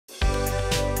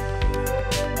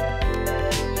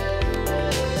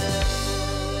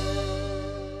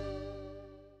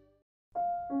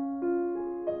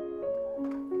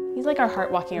like our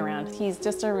heart walking around. He's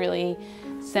just a really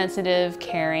sensitive,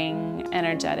 caring,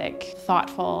 energetic,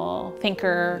 thoughtful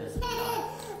thinker.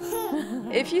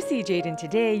 If you see Jaden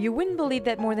today, you wouldn't believe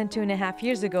that more than 2.5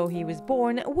 years ago he was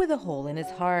born with a hole in his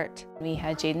heart. We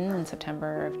had Jaden in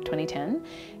September of 2010,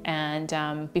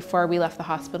 and before we left the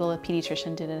hospital, a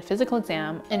pediatrician did a physical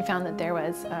exam and found that there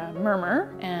was a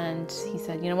murmur, and he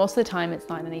said, you know, most of the time it's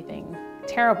not anything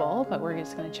terrible, but we're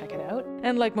just going to check it out.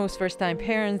 And like most first-time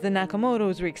parents, the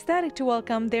Nakamotos were ecstatic to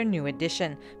welcome their new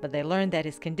addition, but they learned that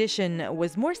his condition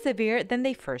was more severe than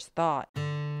they first thought.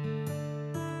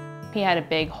 He had a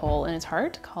big hole in his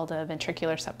heart called a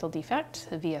ventricular septal defect,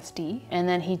 a VSD, and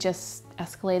then he just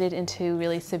escalated into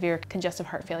really severe congestive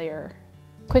heart failure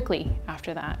quickly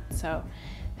after that. So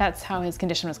that's how his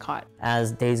condition was caught.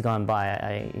 As days gone by,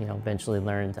 I eventually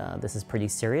learned this is pretty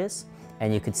serious,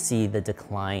 and you could see the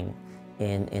decline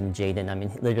in Jaden. I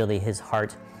mean, literally his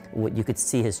heart, you could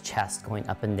see his chest going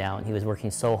up and down. He was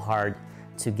working so hard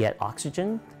to get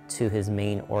oxygen to his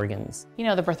main organs. You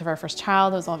know, the birth of our first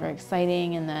child was all very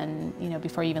exciting, and then, you know,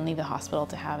 before you even leave the hospital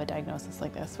to have a diagnosis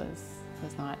like this was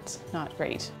not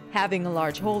great. Having a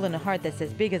large hole in a heart that's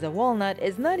as big as a walnut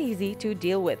is not easy to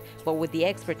deal with, but with the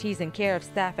expertise and care of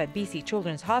staff at BC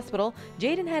Children's Hospital,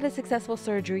 Jaden had a successful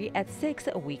surgery at 6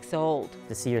 weeks old.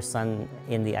 To see your son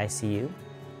in the ICU,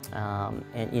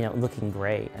 and looking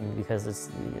great, I mean, because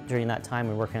during that time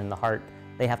we're working on the heart,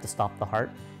 they have to stop the heart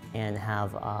and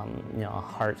have a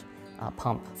heart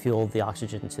pump fuel the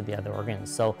oxygen to the other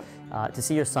organs. So to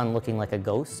see your son looking like a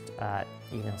ghost at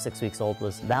 6 weeks old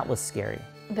was scary.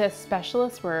 The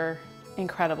specialists were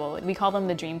incredible. We call them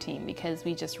the dream team because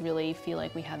we just really feel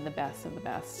like we had the best of the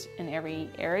best in every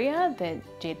area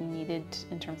that Jaden needed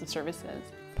in terms of services.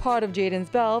 Part of Jaden's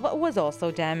valve was also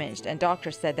damaged, and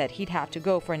doctors said that he'd have to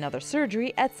go for another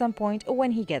surgery at some point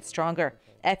when he gets stronger.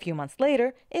 A few months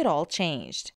later, it all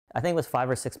changed. I think it was 5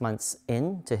 or 6 months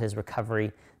into his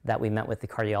recovery that we met with the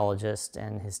cardiologist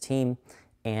and his team,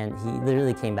 and he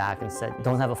literally came back and said,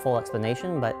 don't have a full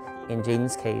explanation, but in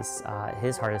Jaden's case,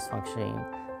 his heart is functioning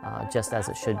just as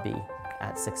it should be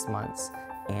at 6 months.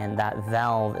 And that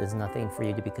valve is nothing for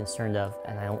you to be concerned of,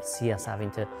 and I don't see us having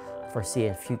to foresee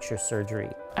a future surgery.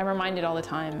 I'm reminded all the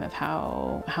time of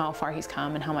how far he's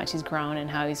come and how much he's grown and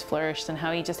how he's flourished and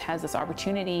how he just has this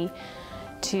opportunity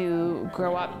to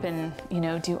grow up and,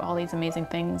 do all these amazing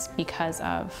things because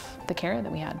of the care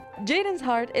that we had. Jaden's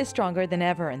heart is stronger than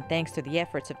ever, and thanks to the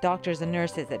efforts of doctors and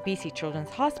nurses at BC Children's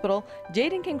Hospital,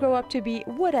 Jaden can grow up to be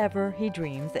whatever he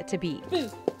dreams to be.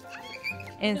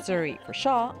 In Surrey for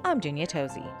Shaw, I'm Jaden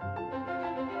Nakamoto.